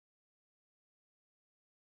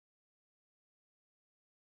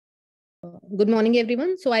Good morning,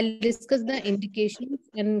 everyone. So I'll discuss the indications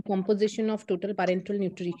and composition of total parenteral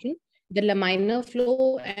nutrition, the laminar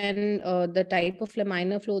flow and the type of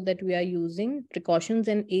laminar flow that we are using, precautions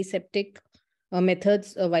and aseptic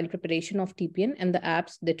methods while preparation of TPN, and the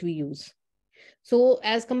apps that we use. So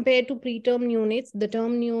as compared to preterm neonates, the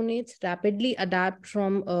term neonates rapidly adapt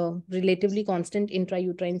from relatively constant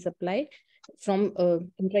intrauterine supply from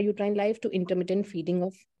intrauterine life to intermittent feeding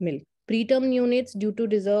of milk. Preterm neonates, due to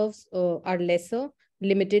reserves, are lesser,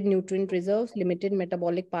 limited nutrient reserves, limited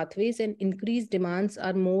metabolic pathways, and increased demands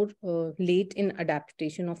are more late in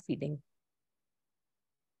adaptation of feeding.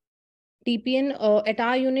 TPN, at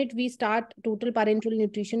our unit, we start total parenteral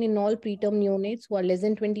nutrition in all preterm neonates who are less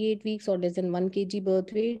than 28 weeks or less than 1 kg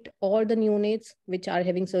birth weight, or the neonates which are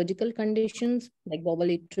having surgical conditions like bowel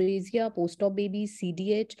atresia, post-op babies,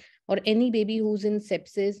 CDH, or any baby who's in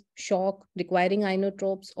sepsis, shock, requiring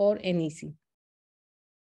inotropes, or NEC.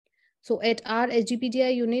 So at our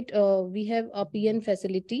SGPGI unit, we have a PN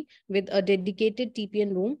facility with a dedicated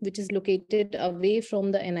TPN room, which is located away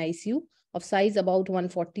from the NICU, of size about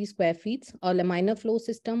 140 square feet, a laminar flow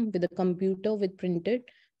system with a computer with printed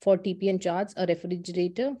for TPN charts, a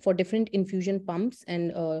refrigerator for different infusion pumps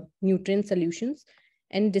and nutrient solutions,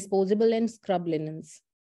 and disposable and scrub linens.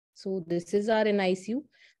 So this is our NICU.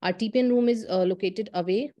 Our TPN room is located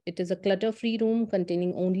away. It is a clutter-free room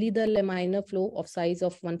containing only the laminar flow of size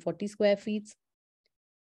of 140 square feet.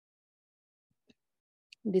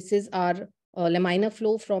 This is our laminar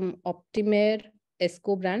flow from Optimer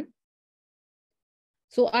Esco brand.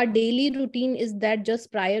 So our daily routine is that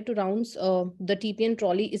just prior to rounds, the TPN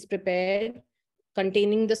trolley is prepared,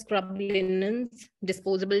 containing the scrub linens,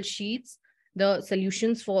 disposable sheets, the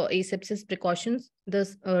solutions for asepsis precautions,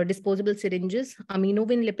 the disposable syringes,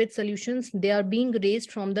 aminovin lipid solutions. They are being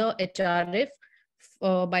raised from the HRF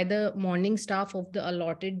by the morning staff of the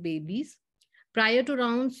allotted babies. Prior to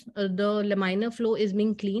rounds, the laminar flow is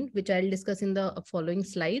being cleaned, which I'll discuss in the following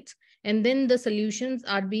slides. And then the solutions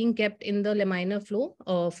are being kept in the laminar flow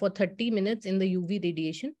for 30 minutes in the UV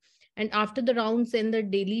radiation. And after the rounds and the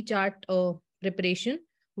daily chart preparation,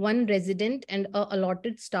 one resident and a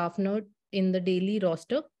allotted staff nurse in the daily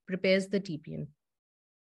roster prepares the TPN.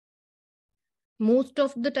 Most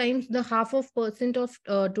of the times, the 0.5%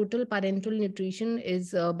 of total parenteral nutrition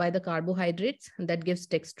is by the carbohydrates, that gives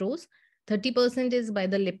dextrose. 30% is by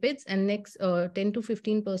the lipids, and next 10 to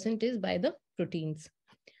 15% is by the proteins.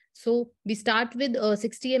 So we start with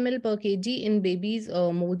 60 ml per kg in babies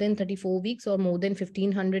more than 34 weeks or more than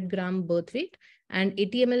 1500 gram birth weight, and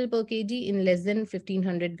 80 ml per kg in less than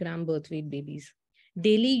 1500 gram birth weight babies.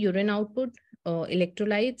 Daily urine output,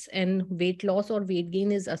 electrolytes, and weight loss or weight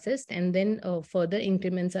gain is assessed, and then further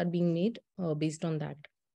increments are being made based on that.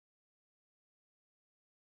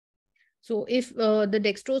 So if the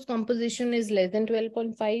dextrose composition is less than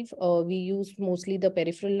 12.5, we use mostly the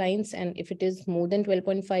peripheral lines. And if it is more than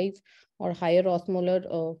 12.5 or higher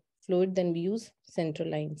osmolar fluid, then we use central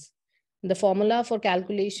lines. The formula for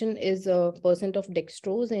calculation is percent of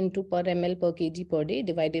dextrose into per ml per kg per day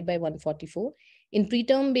divided by 144. In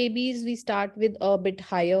preterm babies, we start with a bit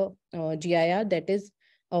higher GIR, that is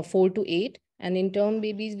 4 to 8. And in term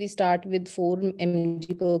babies, we start with 4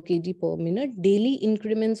 mg per kg per minute. Daily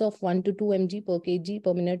increments of 1 to 2 mg per kg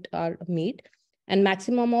per minute are made, and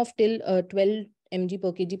maximum of till 12 mg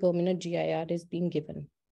per kg per minute GIR is being given.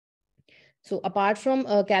 So apart from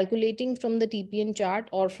calculating from the TPN chart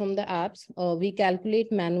or from the apps, we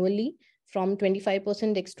calculate manually from 25%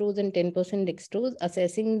 dextrose and 10% dextrose,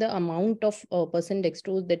 assessing the amount of percent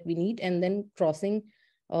dextrose that we need, and then crossing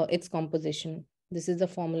its composition. This is the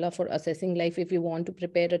formula for assessing life. If you want to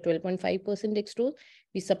prepare a 12.5% dextrose,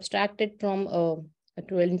 we subtract it from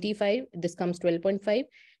 25. This comes 12.5,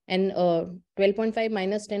 and 12.5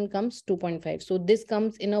 minus 10 comes 2.5. So this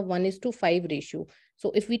comes in a 1:5 ratio.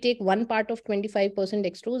 So if we take one part of 25%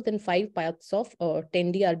 dextrose, then 5 parts of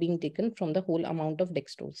 10D are being taken from the whole amount of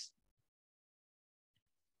dextrose.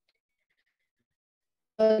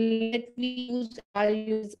 Let me use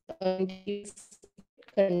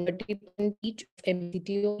converted each of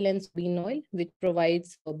MCT and soybean oil, which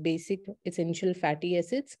provides basic essential fatty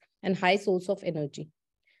acids and high source of energy.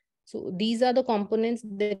 So these are the components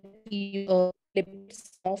that we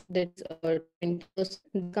lipids of that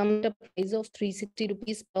 20% come at a price of 360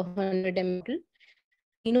 rupees per 100 ml.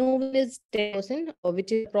 Aminovin is 10%,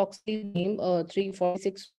 which is approximately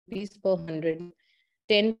 346 rupees per 100.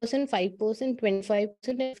 10%, 5%, 25%,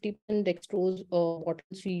 and 50% dextrose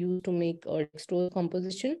bottles we use to make dextrose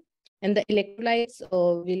composition. And the electrolytes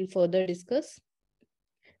we'll further discuss.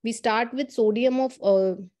 We start with sodium of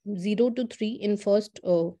 0 to 3 in first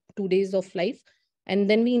 2 days of life. And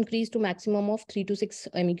then we increase to maximum of 3 to 6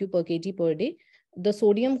 MEQ per kg per day. The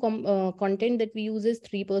sodium content that we use is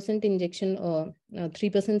 3% injection,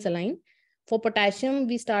 3% saline. For potassium,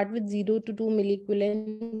 we start with 0 to 2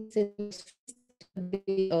 milliequivalents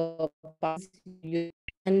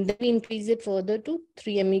and then we increase it further to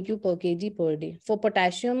 3 MEQ per kg per day. For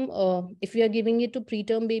potassium, if we are giving it to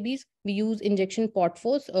preterm babies, we use injection pot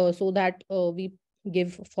phos so that we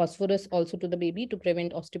give phosphorus also to the baby to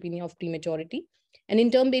prevent osteopenia of prematurity. And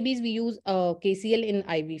in term babies, we use KCl in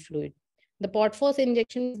IV fluid. The pot phos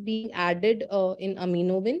injection is being added in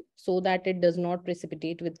aminovin so that it does not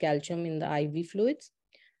precipitate with calcium in the IV fluids.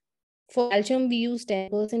 For calcium, we use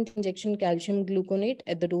 10% injection calcium gluconate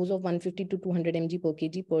at the dose of 150 to 200 mg per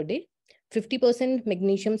kg per day. 50%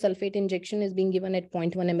 magnesium sulfate injection is being given at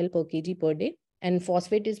 0.1 ml per kg per day, and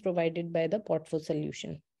phosphate is provided by the pot phos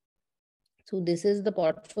solution. So this is the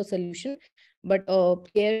pot phos solution, but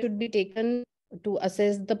care should be taken to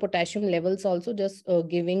assess the potassium levels also, just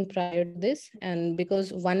giving prior to this. And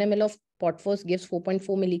because 1 ml of pot phos gives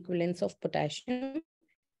 4.4 milliequivalents of potassium,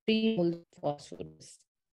 3 moles of phosphorus.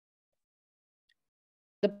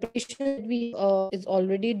 The preparation we is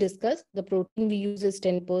already discussed. The protein we use is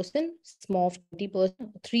 10%, small 20%,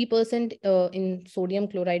 3% in sodium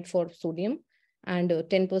chloride for sodium, and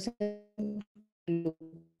 10%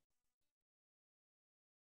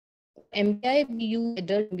 MBI, we use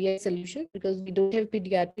adult MBI solution because we don't have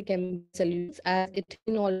pediatric MBI solutions. As it has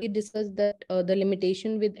been already discussed that the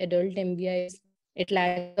limitation with adult MBI is it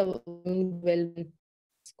lacks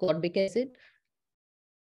ascorbic acid.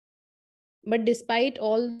 But despite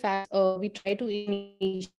all the facts, we try to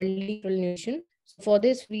initiate peripheral nutrition. So for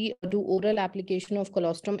this, we do oral application of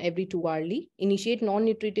colostrum every 2 hourly, initiate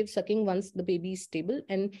non-nutritive sucking once the baby is stable,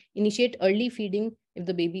 and initiate early feeding if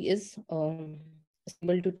the baby is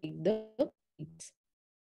able to take the feeds.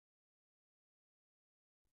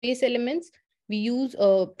 Base elements, we use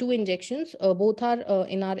 2 injections. Both are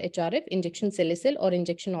in our HRF, injection Salicil or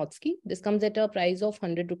injection Otsky. This comes at a price of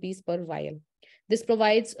 100 rupees per vial. This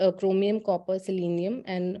provides chromium, copper, selenium,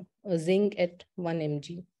 and zinc at 1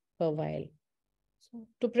 mg per vial. So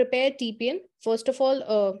to prepare TPN, first of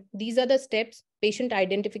all, these are the steps: patient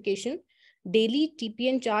identification. Daily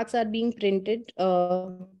TPN charts are being printed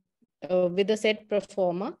with a set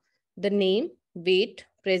proforma, the name, weight,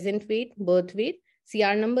 present weight, birth weight.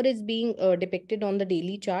 CR number is being depicted on the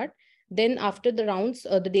daily chart. Then after the rounds,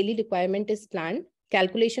 the daily requirement is planned.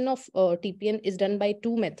 Calculation of TPN is done by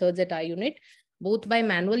 2 methods at our unit, both by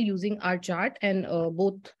manual using our chart and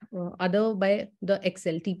other by the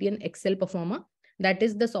Excel, TPN Excel Performer. That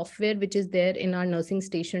is the software which is there in our nursing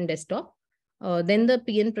station desktop. Then the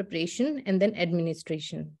PN preparation and then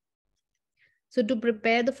administration. So to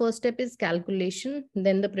prepare, the first step is calculation,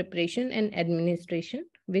 then the preparation and administration,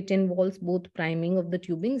 which involves both priming of the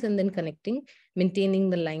tubings and then connecting, maintaining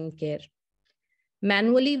the line care.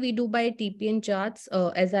 Manually, we do by TPN charts,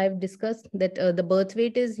 as I've discussed, that the birth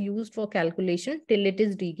weight is used for calculation till it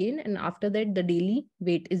is regained, and after that, the daily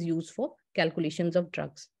weight is used for calculations of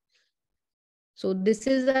drugs. So this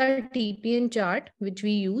is our TPN chart, which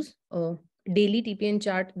we use, daily TPN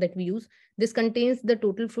chart that we use. This contains the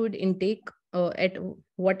total fluid intake at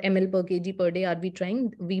what ml per kg per day are we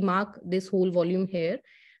trying. We mark this whole volume here.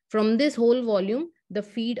 From this whole volume, the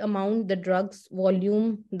feed amount, the drugs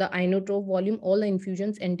volume, the inotrope volume, all the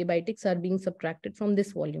infusions, antibiotics are being subtracted from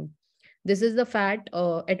this volume. This is the fat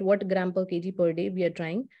at what gram per kg per day we are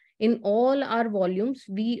trying. In all our volumes,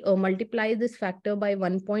 we multiply this factor by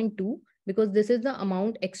 1.2 because this is the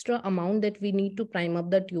amount, extra amount that we need to prime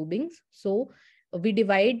up the tubings. So we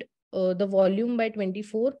divide the volume by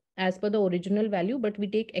 24 as per the original value, but we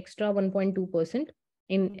take extra 1.2%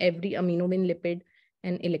 in every aminovin, lipid,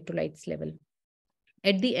 and electrolytes level.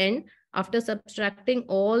 At the end, after subtracting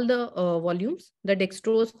all the volumes, the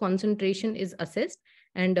dextrose concentration is assessed,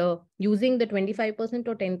 and using the 25%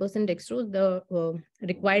 or 10% dextrose, the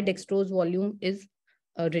required dextrose volume is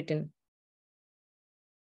written.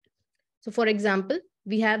 So for example,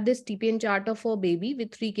 we have this TPN chart of a baby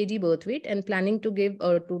with 3 kg birth weight and planning to give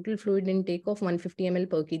a total fluid intake of 150 ml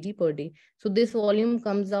per kg per day. So this volume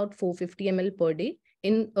comes out 450 ml per day.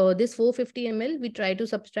 In this 450 ml, we try to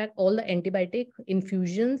subtract all the antibiotic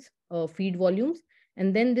infusions, feed volumes,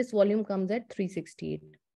 and then this volume comes at 368.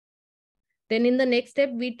 Then in the next step,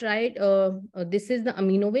 we tried, this is the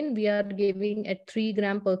aminovin we are giving at 3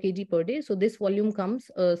 gram per kg per day. So this volume comes,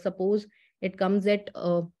 suppose it comes at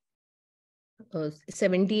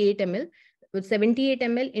 78 ml. With 78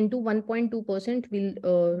 ml into 1.2%,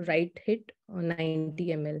 we'll write hit 90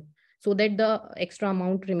 ml. So that the extra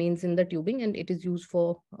amount remains in the tubing and it is used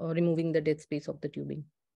for removing the dead space of the tubing.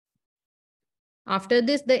 After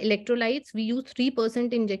this, the electrolytes, we use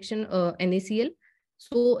 3% injection NaCl.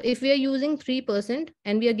 So if we are using 3%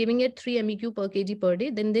 and we are giving it 3 MEQ per kg per day,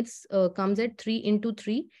 then this comes at 3 into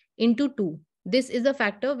 3 into 2. This is a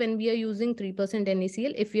factor when we are using 3%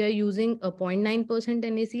 NaCl. If we are using a 0.9%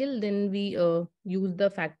 NaCl, then we use the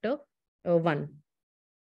factor 1.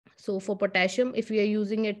 So for potassium, if we are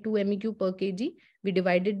using at 2 MEQ per kg, we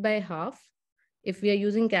divide it by half. If we are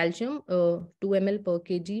using calcium, 2 ml per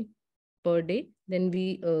kg per day, then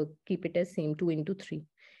we keep it as same 2 into 3.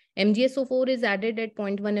 MgSO4 is added at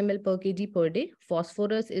 0.1 ml per kg per day.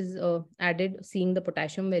 Phosphorus is added seeing the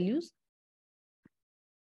potassium values.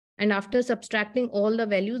 And after subtracting all the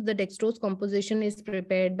values, the dextrose composition is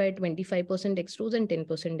prepared by 25% dextrose and 10%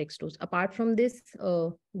 dextrose. Apart from this,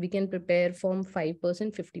 we can prepare from 5%,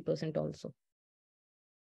 50% also.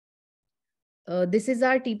 This is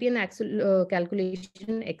our TPN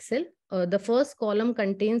calculation Excel. The first column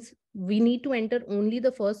contains, we need to enter only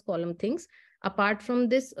the first column things. Apart from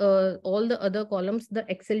this, all the other columns, the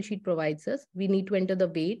Excel sheet provides us. We need to enter the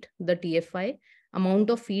weight, the TFI, amount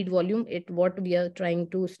of feed volume, what we are trying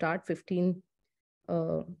to start 15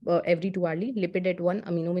 every 2 hourly, lipid at 1,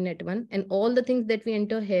 aminomin at 1, and all the things that we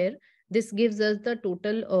enter here, this gives us the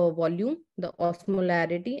total volume, the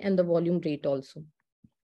osmolarity, and the volume rate also.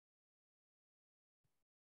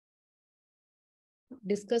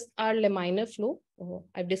 Discuss our laminar flow.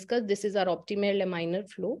 I've discussed this is our optimal laminar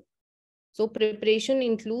flow. So preparation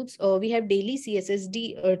includes, we have daily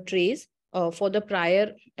CSSD trays for the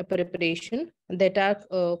prior preparation that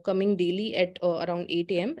are coming daily at around 8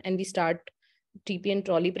 a.m. and we start TPN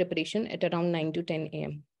trolley preparation at around 9 to 10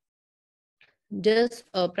 a.m. Just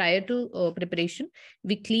prior to preparation,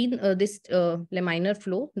 we clean this laminar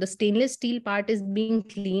flow. The stainless steel part is being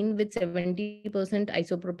cleaned with 70%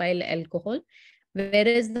 isopropyl alcohol,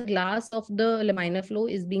 whereas the glass of the laminar flow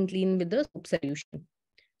is being cleaned with the soap solution.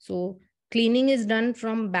 So cleaning is done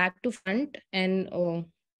from back to front and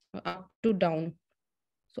up to down.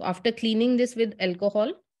 So after cleaning this with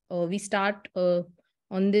alcohol, we start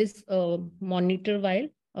on this monitor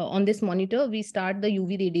on this monitor, we start the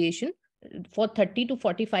UV radiation for 30 to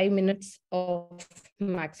 45 minutes of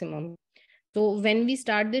maximum. So when we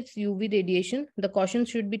start this UV radiation, the caution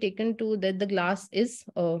should be taken to that the glass is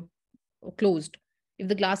closed. If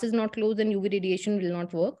the glass is not closed, then UV radiation will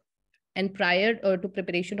not work. And prior to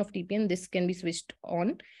preparation of TPN, this can be switched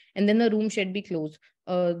on, and then the room should be closed.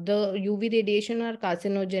 The UV radiation are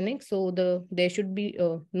carcinogenic, so there should be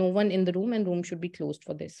no one in the room, and room should be closed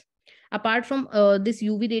for this. Apart from this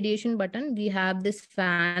UV radiation button, we have this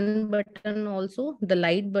fan button also, the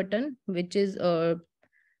light button, which is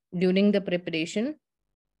during the preparation.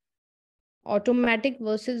 Automatic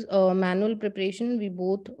versus manual preparation, we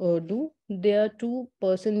both do. There are 2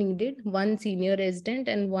 persons needed, 1 senior resident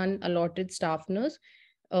and 1 allotted staff nurse.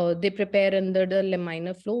 They prepare under the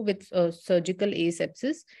laminar flow with surgical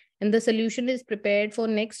asepsis, and the solution is prepared for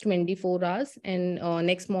next 24 hours, and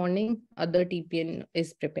next morning other TPN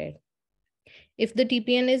is prepared. If the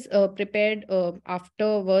TPN is prepared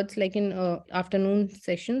afterwards, like in afternoon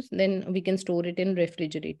sessions, then we can store it in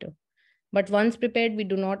refrigerator. But once prepared, we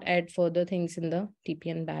do not add further things in the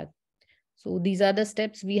TPN bag. So these are the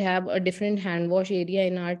steps. We have a different hand wash area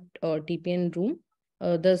in our TPN room.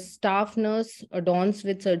 The staff nurse adorns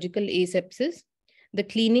with surgical asepsis. The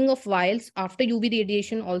cleaning of vials after UV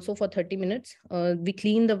radiation also for 30 minutes. We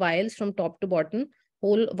clean the vials from top to bottom.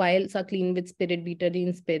 Whole vials are cleaned with spirit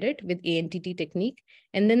betadine spirit with ANTT technique.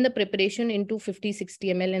 And then the preparation into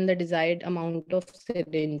 50-60 ml and the desired amount of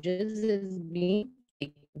syringes is being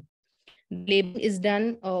taken. Labeling is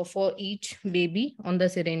done for each baby on the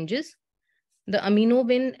syringes. The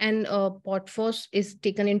aminobin and potphos is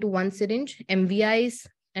taken into 1 syringe. MVIs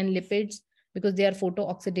and lipids, because they are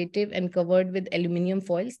photooxidative and covered with aluminum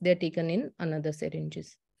foils, they're taken in another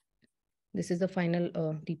syringes. This is the final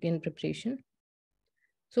TPN preparation.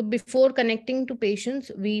 So before connecting to patients,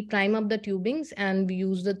 we prime up the tubings and we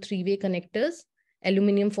use the 3-way connectors.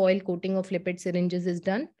 Aluminum foil coating of lipid syringes is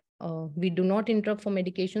done. We do not interrupt for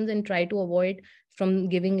medications and try to avoid from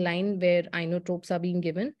giving line where inotropes are being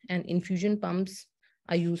given, and infusion pumps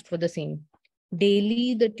are used for the same.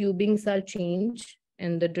 Daily, the tubings are changed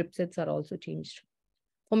and the drip sets are also changed.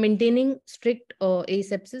 For maintaining strict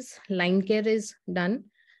asepsis, line care is done.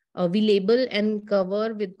 We label and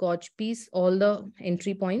cover with gauze piece all the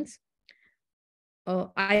entry points.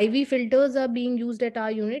 IV filters are being used at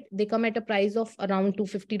our unit. They come at a price of around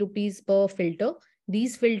 250 rupees per filter.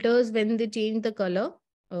 These filters, when they change the color,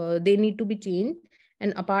 they need to be changed.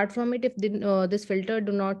 And apart from it, if this filter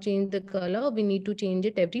do not change the color, we need to change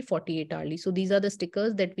it every 48 hours. So these are the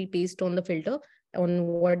stickers that we paste on the filter on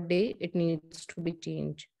what day it needs to be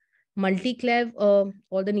changed. Multi-clav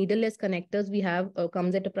or the needleless connectors we have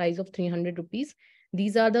comes at a price of 300 rupees.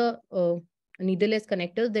 These are the needleless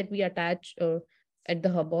connectors that we attach at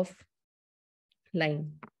the hub of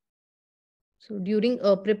line. So during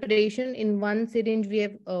preparation, in one syringe, we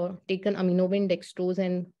have taken aminovin, dextrose,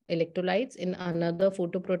 and electrolytes. In another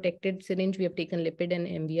photoprotected syringe, we have taken lipid and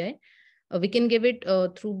MVI. We can give it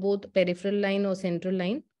through both peripheral line or central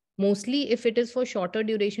line. Mostly, if it is for shorter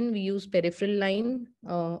duration, we use peripheral line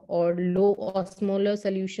or low osmolar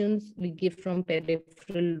solutions we give from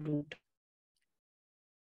peripheral route.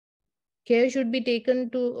 Care should be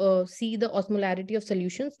taken to see the osmolarity of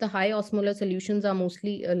solutions. The high osmolar solutions are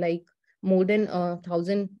mostly like more than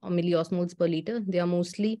 1,000 milliosmoles per liter. They are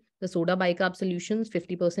mostly the soda bicarb solutions,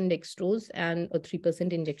 50% dextrose, and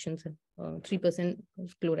 3% injections, 3%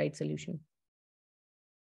 chloride solution.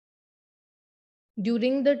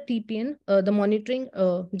 During the TPN, the monitoring,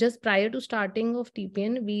 just prior to starting of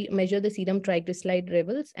TPN, we measure the serum triglyceride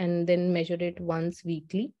levels and then measure it once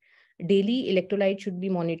weekly. Daily electrolyte should be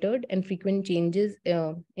monitored and frequent changes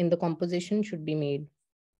in the composition should be made.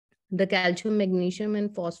 The calcium, magnesium,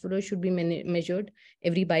 and phosphorus should be measured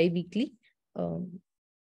every bi-weekly.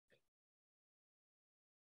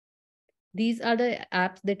 These are the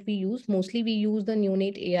apps that we use. Mostly we use the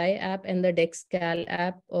Neonate AI app and the DexCal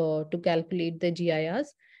app to calculate the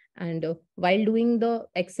GIRs. And while doing the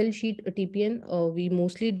Excel sheet TPN, we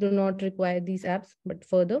mostly do not require these apps, but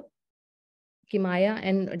further, Kimaya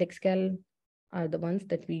and DexCal are the ones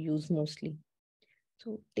that we use mostly.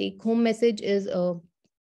 So take-home message is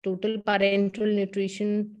total parenteral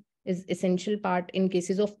nutrition is essential part in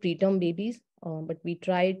cases of preterm babies, but we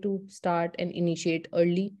try to start and initiate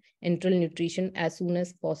early enteral nutrition as soon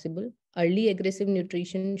as possible. Early aggressive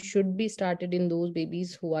nutrition should be started in those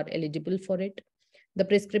babies who are eligible for it. The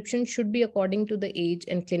prescription should be according to the age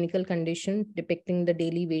and clinical condition depicting the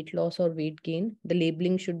daily weight loss or weight gain. The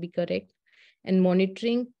labeling should be correct. And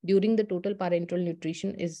monitoring during the total parenteral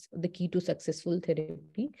nutrition is the key to successful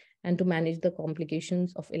therapy and to manage the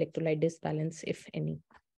complications of electrolyte disbalance, if any.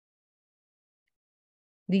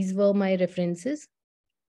 These were my references.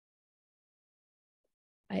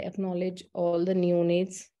 I acknowledge all the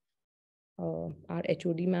neonates, our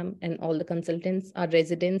HOD ma'am, and all the consultants, our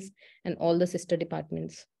residents, and all the sister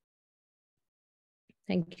departments.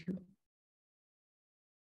 Thank you.